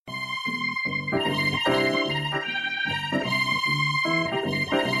Hi,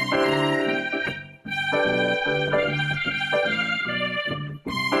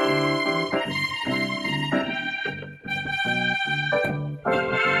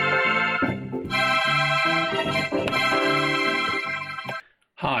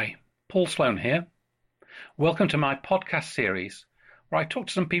 Paul Sloan here. Welcome to my podcast series where I talk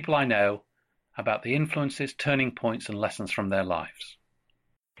to some people I know about the influences, turning points and lessons from their lives.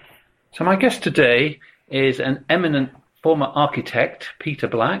 So my guest today is an eminent former architect, Peter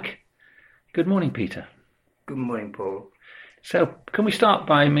Black. Good morning, Peter. Good morning, Paul. So can we start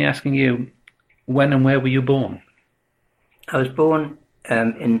by me asking you, when and where were you born? I was born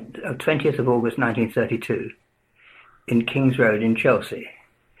in 20th of August 1932 in King's Road in Chelsea.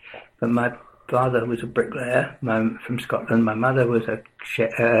 But my father was a bricklayer from Scotland. My mother was a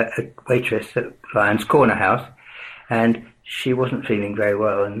waitress at Lions Corner House, and she wasn't feeling very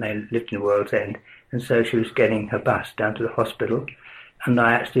well, and they lived in the World's End. And so she was getting her bus down to the hospital, and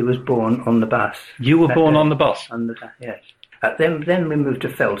I actually was born on the bus. You were born on the bus? Yes. Then we moved to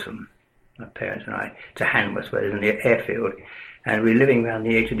Feltham, my parents and I, to Hanworth, where there's an airfield, and we were living around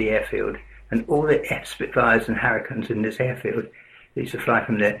the edge of the airfield, and all the Spitfires and Hurricanes in this airfield, they used to fly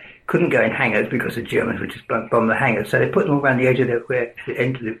from there, couldn't go in hangars because the Germans would just bomb the hangars, so they put them all around the edge of the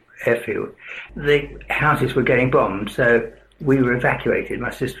end of the airfield. The houses were getting bombed, so we were evacuated,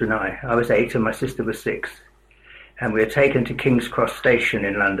 my sister and I. I was 8 and my sister was 6. And we were taken to King's Cross Station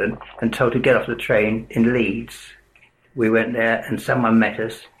in London and told to get off the train in Leeds. We went there and someone met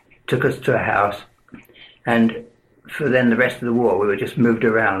us, took us to a house, and for then the rest of the war we were just moved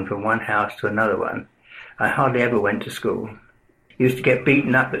around from one house to another one. I hardly ever went to school. Used to get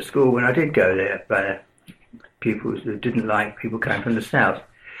beaten up at school when I did go there by pupils who didn't like people coming from the south.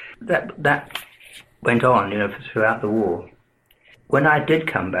 That went on, throughout the war. When I did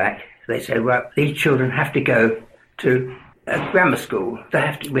come back, they said, well, these children have to go to a grammar school.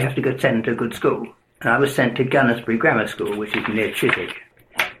 We have to go send them to a good school. And I was sent to Gunnersbury Grammar School, which is near Chiswick.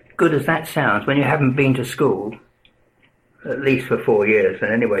 Good as that sounds, when you haven't been to school, at least for 4 years,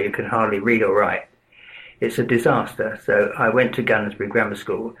 and anyway you can hardly read or write, it's a disaster. So I went to Gunnersbury Grammar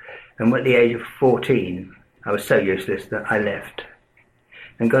School, and at the age of 14, I was so useless that I left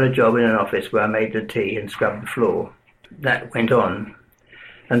and got a job in an office where I made the tea and scrubbed the floor. That went on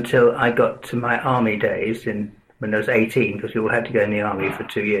until I got to my army days when I was 18, because we all had to go in the army for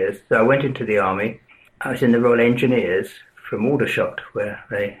 2 years. So I went into the army. I was in the Royal Engineers from Aldershot, where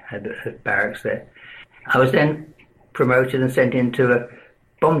they had a barracks there. I was then promoted and sent into a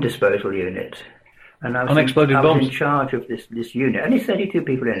bomb disposal unit. And I was in charge of this unit. Only 32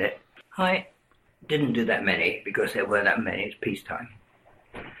 people in it. I didn't do that many because there weren't that many. It's peacetime.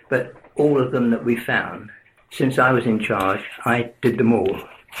 But all of them that we found, since I was in charge, I did them all.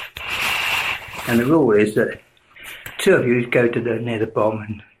 And the rule is that 2 of you go to near the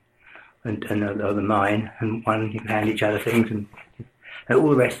bomb and the mine, and one you hand each other things, and all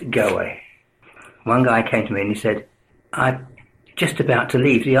the rest go away. One guy came to me and he said, I'm just about to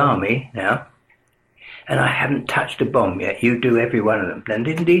leave the army now, and I haven't touched a bomb yet. You do every one of them.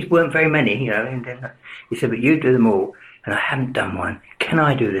 And these weren't very many, And he said, but you do them all, and I haven't done one. Can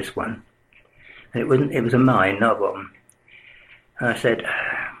I do this one? And it was a mine, not a bomb. And I said,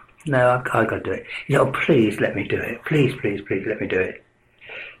 no, I've got to do it. He said, oh, please let me do it. Please, please, please let me do it.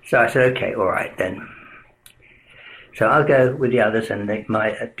 So I said, okay, all right then. So I'll go with the others, and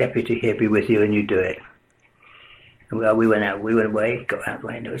my deputy here be with you, and you do it. And we went away, got out of the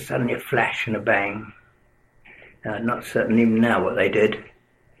way, and there was suddenly a flash and a bang. Not certain even now what they did,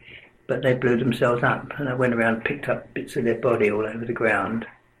 but they blew themselves up, and I went around and picked up bits of their body all over the ground.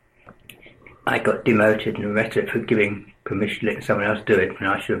 I got demoted and arrested for giving permission to let someone else do it when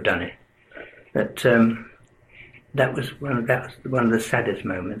I should have done it. But that was one of the saddest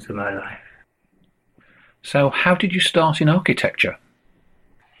moments of my life. So how did you start in architecture?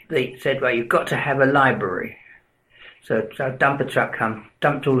 They said, well, you've got to have a library. So a dumper truck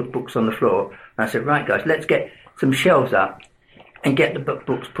dumped all the books on the floor, and I said, right guys, let's get some shelves up and get the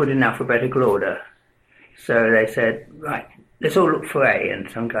books put in alphabetical order. So they said, right, let's all look for A.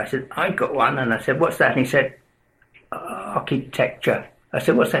 And some guy said, I got one. And I said, what's that? And he said, architecture. I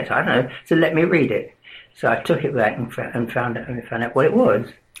said, what's that? I don't know. So let me read it. So I took it back and found out what it was.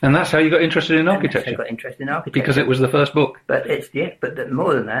 And that's how you got interested in architecture? I got interested in architecture. Because it was the first book? But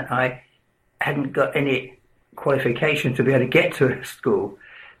more than that, I hadn't got any qualification to be able to get to a school.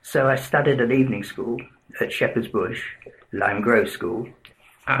 So I studied at evening school at Shepherd's Bush, Lime Grove School.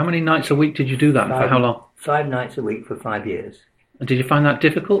 How many nights a week did you do that? For how long? 5 nights a week for 5 years. And did you find that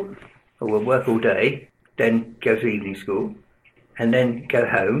difficult? I would work all day, then go to evening school, and then go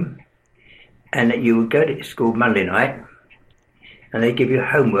home, and that you would go to school Monday night, and they give you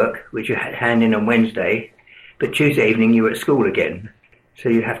homework, which you had to hand in on Wednesday, but Tuesday evening you were at school again. So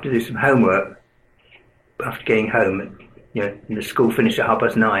you have to do some homework after getting home. And the school finished at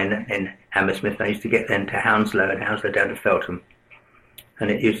 9:30 in Hammersmith. I used to get then to Hounslow, and Hounslow down to Feltham.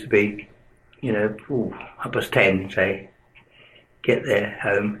 And it used to be, 10:30, say, get there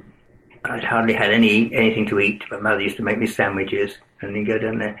home. I'd hardly had anything to eat. My mother used to make me sandwiches, and then go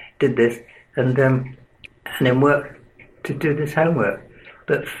down there, did this, and then work to do this homework.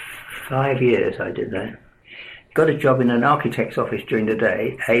 But 5 years I did that. Got a job in an architect's office during the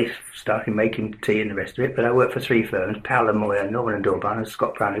day. Started making tea and the rest of it. But I worked for 3 firms: Powell & Moyer, Norman and Dorban, and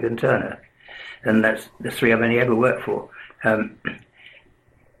Scott Browning & Turner. And that's the 3 I've only ever worked for.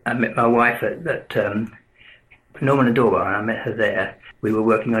 I met my wife at Norman and Dorban. I met her there. We were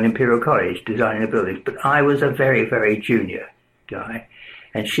working on Imperial College, designing the buildings. But I was a very, very junior guy.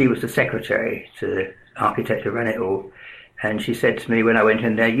 And she was the secretary to the architect who ran it all. And she said to me when I went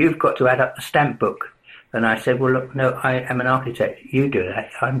in there, "You've got to add up the stamp book." And I said, "Well, look, no, I am an architect. You do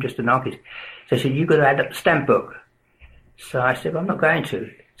that. I'm just an architect." So she said, "You've got to add up the stamp book." So I said, "Well, I'm not going to."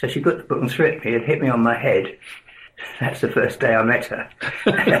 So she got the book and threw it at me and hit me on my head. That's the first day I met her.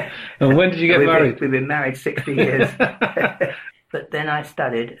 And when did you get married? We've been married 60 years. But then I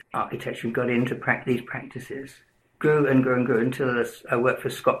studied architecture and got into these practices. Grew and grew and grew until I worked for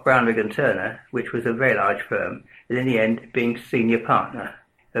Scott Brownrigg and Turner, which was a very large firm, and in the end being senior partner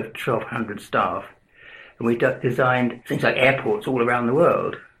of 1,200 staff. And we designed things like airports all around the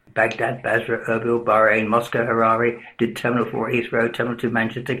world. Baghdad, Basra, Erbil, Bahrain, Moscow, Harare, did Terminal 4 Heathrow, Terminal 2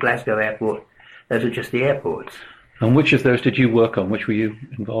 Manchester, Glasgow Airport. Those were just the airports. And which of those did you work on? Which were you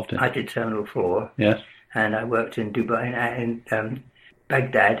involved in? I did Terminal 4. Yes. And I worked in Dubai, in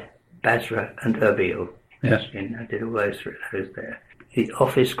Baghdad, Basra and Erbil. Yes. I did all those there. The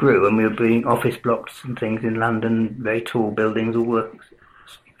office grew, and we were building office blocks and things in London, very tall buildings, all work.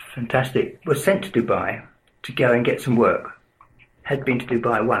 Fantastic. Was sent to Dubai to go and get some work. Had been to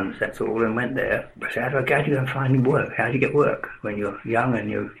Dubai once, that's all, and went there. I said, how do you go and find work? How do you get work when you're young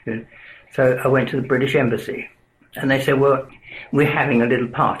and So I went to the British Embassy, and they said, well, we're having a little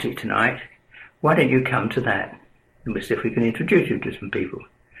party tonight. Why don't you come to that? And we'll see if we can introduce you to some people.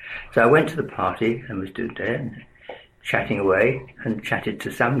 So I went to the party and was stood there and chatting away, and chatted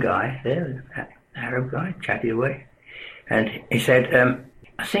to some guy there, an Arab guy, chatted away. And he said,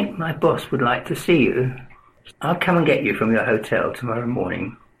 I think my boss would like to see you. I'll come and get you from your hotel tomorrow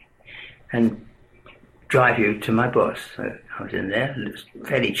morning and drive you to my boss. So I was in there, a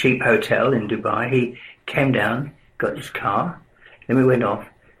fairly cheap hotel in Dubai. He came down, got his car, then we went off,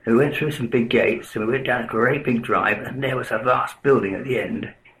 and we went through some big gates, and we went down a great big drive, and there was a vast building at the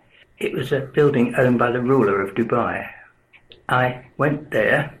end. It was a building owned by the ruler of Dubai. I went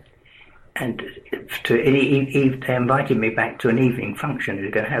there, and they invited me back to an evening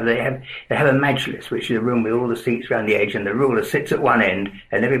function. They have a majlis, which is a room with all the seats around the edge, and the ruler sits at one end,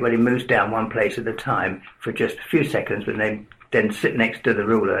 and everybody moves down one place at a time for just a few seconds, and they then sit next to the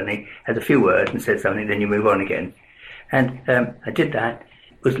ruler, and he has a few words and says something, then you move on again. And I did that,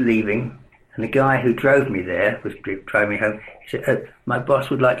 was leaving, and the guy who drove me there, was driving me home, he said, my boss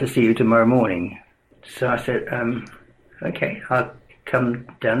would like to see you tomorrow morning. So I said, okay, I'll come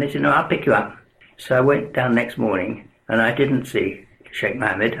down. They said, no, I'll pick you up. So I went down next morning, and I didn't see Sheikh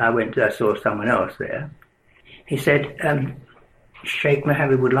Mohammed. I saw someone else there. He said, Sheikh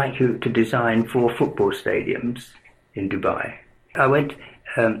Mohammed would like you to design 4 football stadiums in Dubai. I went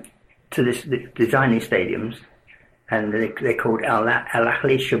to designing stadiums, and they're called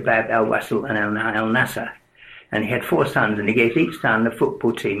Al-Ahli, Shabab, Al-Wasl, and Al-Nasser. And he had 4 sons, and he gave each son a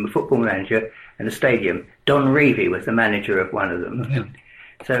football team, a football manager, and a stadium. Don Reevy was the manager of one of them. Yeah.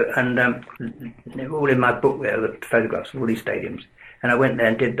 So, and they're all in my book there, the photographs of all these stadiums. And I went there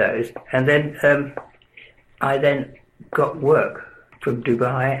and did those. And then I then got work from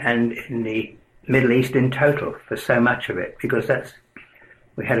Dubai and in the Middle East in total for so much of it, because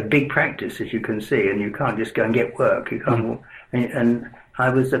we had a big practice, as you can see, and you can't just go and get work. You can't. And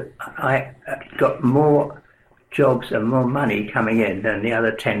I got more jobs and more money coming in than the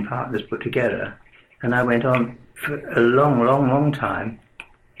other 10 partners put together. And I went on for a long, long, long time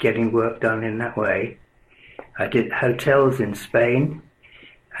getting work done in that way. I did hotels in Spain.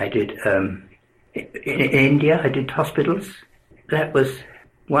 I did in India. I did hospitals. That was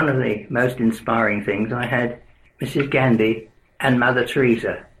one of the most inspiring things. I had Mrs. Gandhi and Mother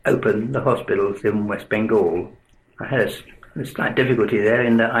Teresa open the hospitals in West Bengal. I had a slight difficulty there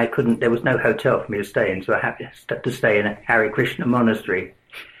in that there was no hotel for me to stay in, so I had to stay in a Hare Krishna monastery,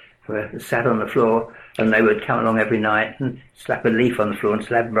 where I sat on the floor And they would come along every night and slap a leaf on the floor and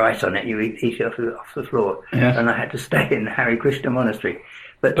slap rice on it. You eat it off the floor. Yes. And I had to stay in the Hare Krishna monastery.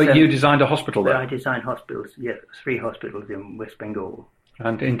 But you designed a hospital there? I designed hospitals, 3 hospitals in West Bengal.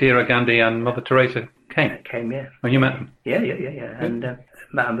 And Indira Gandhi and Mother Teresa came? Yeah. When you met them? Yeah. And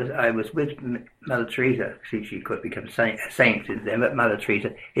I was with Mother Teresa. She could become a saint since then, but Mother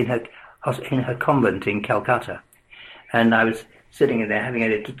Teresa in her convent in Calcutta. And I was sitting in there having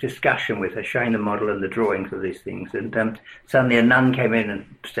a discussion with her, showing the model and the drawings of these things. And suddenly a nun came in and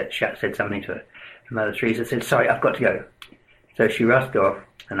said something to her. And Mother Teresa said, "Sorry, I've got to go." So she rushed off,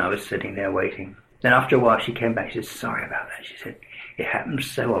 and I was sitting there waiting. Then after a while she came back. She said, "Sorry about that." She said, "It happens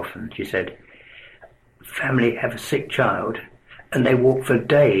so often." She said, "Family have a sick child, and they walk for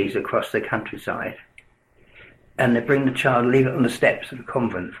days across the countryside. And they bring the child, leave it on the steps of the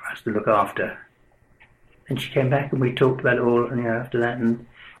convent for us to look after." And she came back and we talked about it all, and after that, and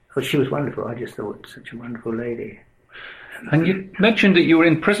she was wonderful. I just thought, such a wonderful lady. And you mentioned that you were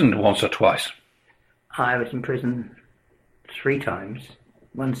in prison once or twice. I was in prison 3 times.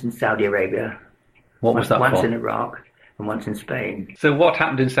 Once in Saudi Arabia. What was that for? Once in Iraq and once in Spain. So what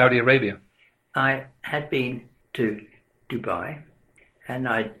happened in Saudi Arabia? I had been to Dubai, and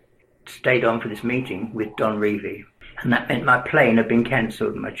I stayed on for this meeting with Don Revie. And that meant my plane had been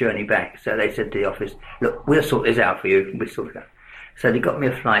cancelled, my journey back. So they said to the office, "Look, we'll sort this out for you." We sorted it out. So they got me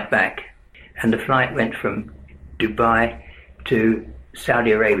a flight back. And the flight went from Dubai to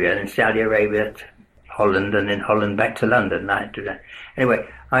Saudi Arabia, and then Saudi Arabia to Holland, and then Holland back to London. I had to do that. Anyway,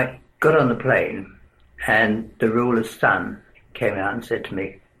 I got on the plane, and the ruler's son came out and said to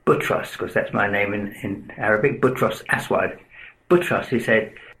me, Boutros, because that's my name in Arabic, Boutros Aswad. Boutros, he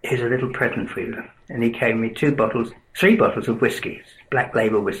said, "Here's a little present for you." And he gave me 3 bottles of whiskey, Black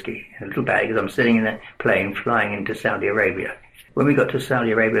Label whiskey, in a little bag, as I'm sitting in a plane flying into Saudi Arabia. When we got to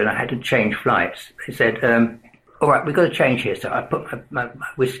Saudi Arabia and I had to change flights, they said, "All right, we've got to change here." So I put my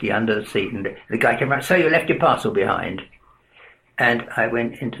whiskey under the seat, and the guy came around, "So you left your parcel behind?" And I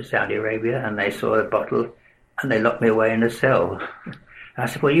went into Saudi Arabia, and they saw the bottle, and they locked me away in a cell. I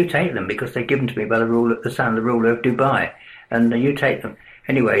said, "Well, you take them, because they're given to me by the son of the ruler of Dubai, and you take them."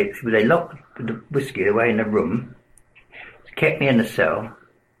 Anyway, they locked the whiskey away in a room, kept me in the cell,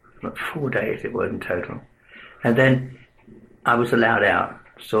 like 4 days it was in total. And then I was allowed out,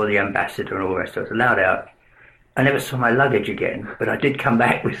 saw the ambassador and all the rest. I was allowed out. I never saw my luggage again, but I did come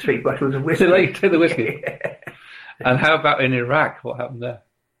back with 3 bottles of whiskey. Did they take the whiskey? And how about in Iraq? What happened there?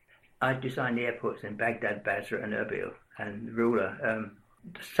 I designed the airports in Baghdad, Basra and Erbil, and the ruler,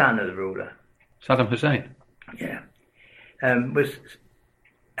 the son of the ruler, Saddam Hussein? Yeah. Was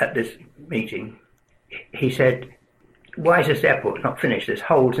at this meeting. He said, "Why is this airport not finished? There's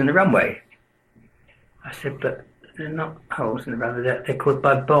holes in the runway." I said, "But they're not holes in the runway. They're caused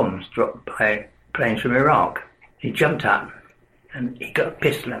by bombs dropped by planes from Iraq." He jumped up and he got a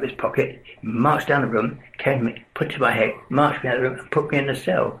pistol out of his pocket, marched down the room, came to me, put it to my head, marched me out of the room and put me in the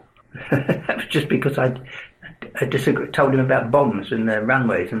cell. That was just because I disagreed, told him about bombs and the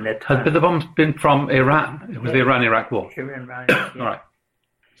runways and their time. But the bombs been from Iran? It was the Iran-Iraq war? Iran, yeah. All right.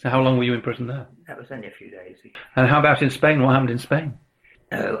 So how long were you in prison there? That was only a few days. And how about in Spain? What happened in Spain?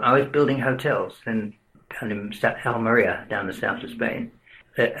 I was building hotels down in Almeria, down the south of Spain.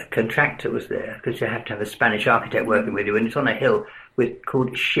 A contractor was there, because you have to have a Spanish architect working with you, and it's on a hill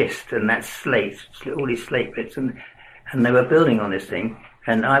called schist, and that's slate, all these slate bits, and they were building on this thing,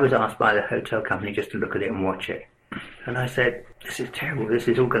 and I was asked by the hotel company just to look at it and watch it. And I said, "This is terrible, this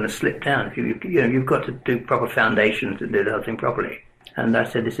is all going to slip down. You've got to do proper foundations and do the whole thing properly." And I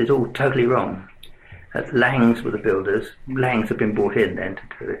said, "This is all totally wrong." Langs were the builders. Langs had been brought in then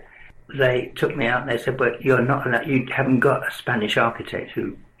to do it. They took me out and they said, "But you're not allowed, you haven't got a Spanish architect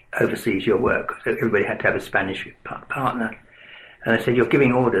who oversees your work." So everybody had to have a Spanish partner. And they said, "You're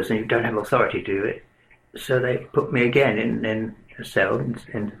giving orders and you don't have authority to do it." So they put me again in a cell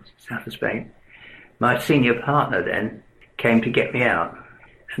in south of Spain. My senior partner then came to get me out.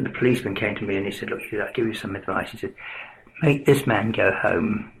 And the policeman came to me and he said, "Look, I'll give you some advice." He said, "Make this man go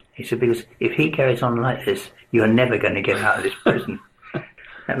home." He said, "Because if he carries on like this, you're never going to get out of this prison."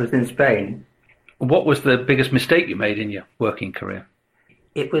 That was in Spain. What was the biggest mistake you made in your working career?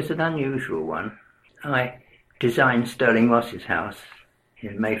 It was an unusual one. I designed Sterling Ross's house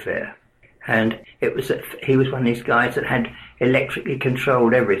in Mayfair, and he was one of these guys that had electrically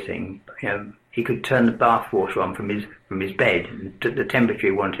controlled everything. He could turn the bath water on from his bed and to the temperature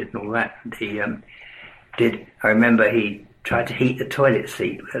he wanted and all that. I remember he tried to heat the toilet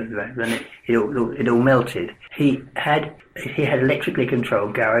seat, and it all melted. He had electrically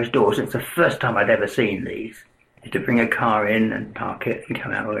controlled garage doors. It's the first time I'd ever seen these. You had to bring a car in and park it and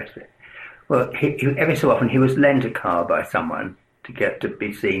come out with it. Well, every so often he was lent a car by someone to get to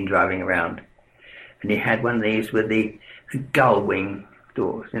be seen driving around. And he had one of these with the gull wing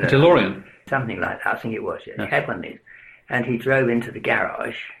doors. You know, DeLorean? Something like that, I think it was, yeah. He had one of these. And he drove into the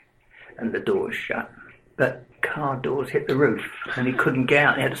garage and the doors shut. But car doors hit the roof and he couldn't get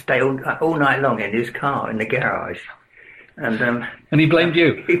out. He had to stay all night long in his car in the garage. And he blamed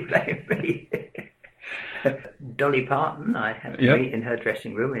you? He blamed me. Dolly Parton, I had to meet in her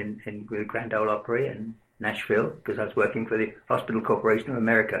dressing room in the Grand Ole Opry in Nashville, because I was working for the Hospital Corporation of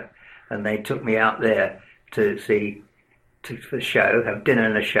America. And they took me out there to see for the show, have dinner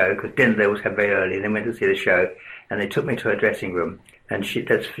and a show, because dinner they always have very early. Then went to see the show, and they took me to her dressing room. And she's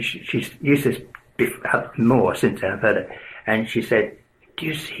used this more since then, I've heard it. And she said, "Do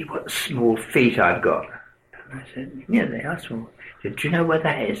you see what small feet I've got?" And I said, "Yeah, they are small." She said, "Do you know where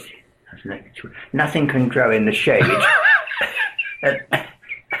that is?" I said, "Nothing can grow in the shade."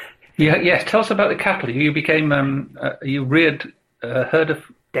 Yes, tell us about the cattle. You became, you reared a herd of...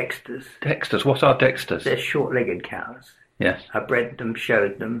 Dexters. Dexters. What are Dexters? They're short-legged cows. Yes. I bred them,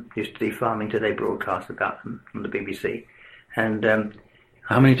 showed them, used to do farming till they broadcast about them on the BBC. And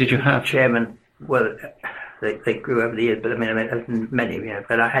how many did you have? Chairman, well, they grew over the years, but I mean many, you know.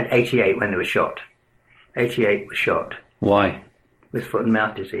 But I had 88 when they were shot. 88 were shot. Why? With foot and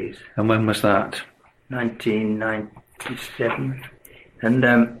mouth disease. And when was that? 1997. And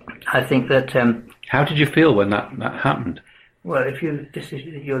I think that... how did you feel when that happened? Well, this is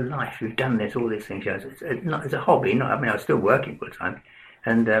your life, you've done all these things, you know, it's a hobby, I was still working all the time.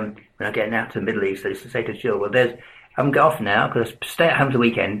 And when I get out to the Middle East, I used to say to Jill, well, I'm off now, because I stay at home the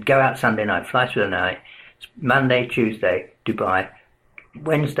weekend, go out Sunday night, fly through the night, Monday, Tuesday, Dubai,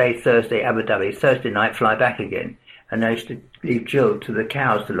 Wednesday, Thursday, Abu Dhabi, Thursday night, fly back again. And I used to leave Jill to the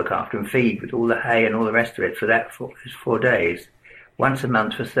cows to look after and feed with all the hay and all the rest of it for that 4 days, once a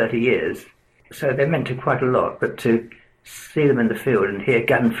month for 30 years. So they meant quite a lot, but to see them in the field and hear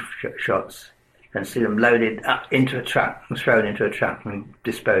gunshots and see them loaded up into a truck and thrown into a truck and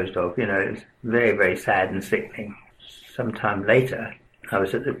disposed of, you know, it was very, very sad and sickening. Sometime later, I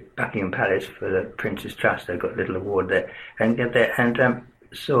was at the Buckingham Palace for the Prince's Trust. I got a little award there, and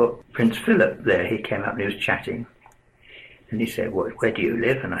saw Prince Philip there. He came up and he was chatting, and he said, "Where do you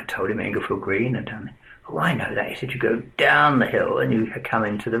live?" And I told him Englefield Green, and "Oh, I know that." He said, "You go down the hill and you come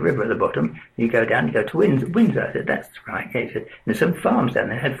into the river at the bottom. You go down, you go to Windsor." I said, "That's right." He said, "There's some farms down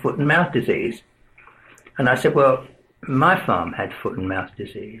there had foot and mouth disease." And I said, "Well, my farm had foot and mouth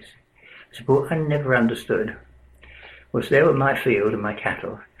disease." I said, "Well, I never understood. Was there were my field and my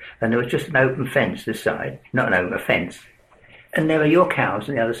cattle, and there was just an open fence this side, not a fence, and there were your cows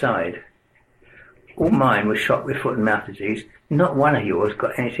on the other side. All mine was shot with foot and mouth disease. Not one of yours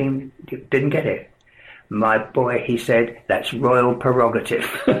got anything, didn't get it." "My boy," he said, "that's royal prerogative."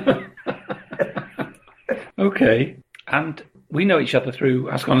 Okay. And we know each other through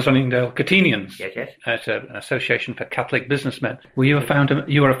Ascot and Sunningdale Catenians. Yes. At an association for Catholic businessmen. Were you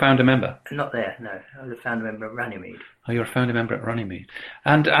you were a founder member? Not there, no. I was a founder member at Runnymede. Oh, you're a founder member at Runnymede.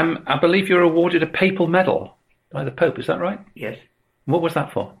 And I believe you were awarded a papal medal by the Pope, is that right? Yes. What was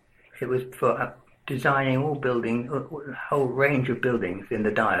that for? It was for designing a whole range of buildings in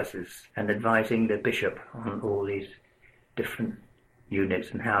the diocese and advising the bishop on all these different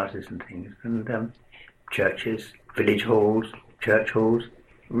units and houses and things, and churches, village halls, church halls,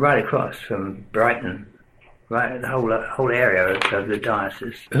 right across from Brighton, right, the whole area of the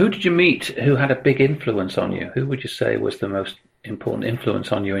diocese. Who did you meet who had a big influence on you? Who would you say was the most important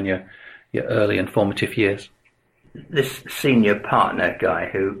influence on you in your early and formative years? This senior partner guy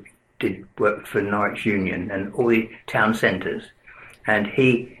who did work for Norwich Union and all the town centres, and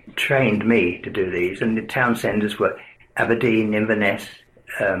he trained me to do these, and the town centres were Aberdeen, Inverness,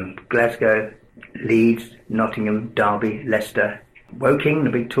 Glasgow, Leeds, Nottingham, Derby, Leicester, Woking,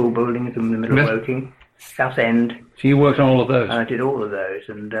 the big tall buildings in the middle of Woking, Southend. So you worked on all of those? I did all of those,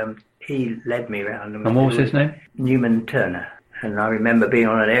 and he led me around. And what was his name? Newman Turner. And I remember being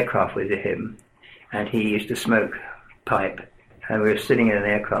on an aircraft with him, and he used to smoke pipe. And we were sitting in an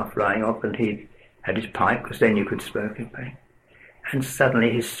aircraft flying off, and he had his pipe, because then you could smoke in pain. And suddenly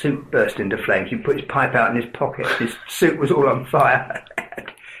his suit burst into flames. He put his pipe out in his pocket. His suit was all on fire.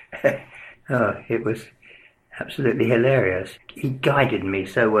 Oh, it was absolutely hilarious. He guided me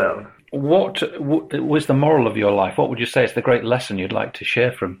so well. What was the moral of your life? What would you say is the great lesson you'd like to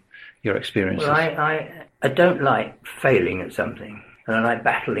share from your experiences? Well, I don't like failing at something. And I like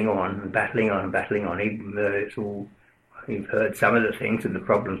battling on and battling on and battling on, even though it's all... You've heard some of the things and the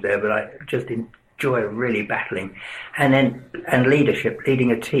problems there, but I just enjoy really battling. And leadership,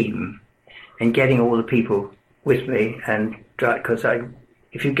 leading a team and getting all the people with me, and because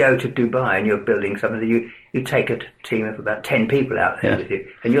if you go to Dubai and you're building something, you take a team of about 10 people out there with you,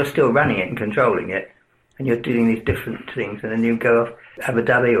 and you're still running it and controlling it, and you're doing these different things, and then you go off Abu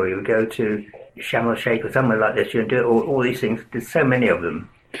Dhabi or you go to Sharm el-Sheikh or somewhere like this, you do all these things. There's so many of them.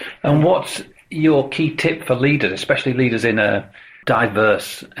 And what's your key tip for leaders, especially leaders in a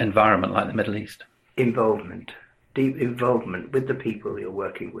diverse environment like the Middle East? Involvement, deep involvement with the people you're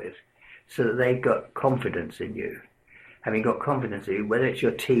working with, so that they've got confidence in you. Having got confidence in you, whether it's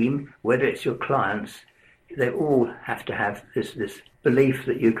your team, whether it's your clients, they all have to have this belief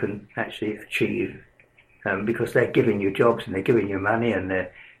that you can actually achieve, because they're giving you jobs and they're giving you money, and the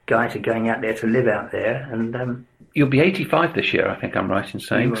guys are going out there to live out there. And you'll be 85 this year, I think I'm right in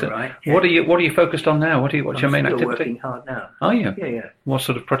saying. So right, yeah. What are you focused on now? What's your main activity? I'm working hard now. Are you? Yeah. What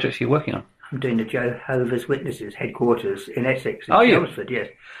sort of projects are you working on? I'm doing the Jehovah's Witnesses headquarters in Essex, in Chelmsford, yes.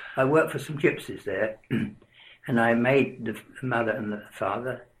 I work for some gypsies there, and I made the mother and the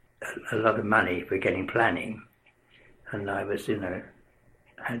father a lot of money for getting planning, and I was,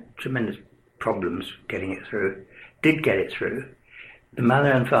 had tremendous problems getting it through. Did get it through. The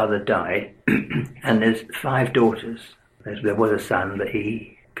mother and father died, and there's 5 daughters. There was a son, but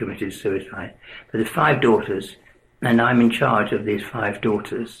he committed suicide. But there's 5 daughters, and I'm in charge of these 5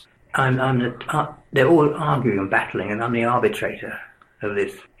 daughters. They're all arguing and battling, and I'm the arbitrator of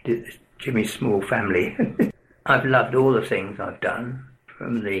this Jimmy Small family. I've loved all the things I've done,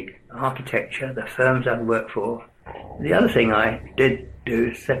 from the architecture, the firms I've worked for. The other thing I did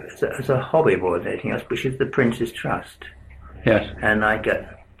do as a hobby more than anything else, which is the Prince's Trust. Yes. And I got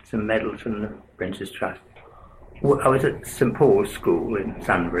some medals from the Prince's Trust. I was at St Paul's School in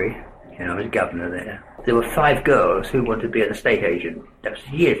Sunbury. I was governor there. There were 5 girls who wanted to be an estate agent. That was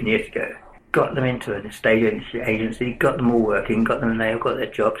years and years ago. Got them into an estate agency, got them all working, got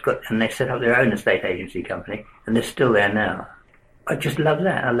their jobs, and they set up their own estate agency company, and they're still there now. I just love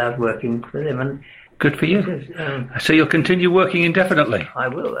that. I love working for them. And good for you. So you'll continue working indefinitely? I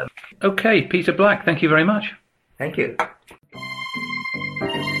will. Okay, Peter Black, thank you very much. Thank you.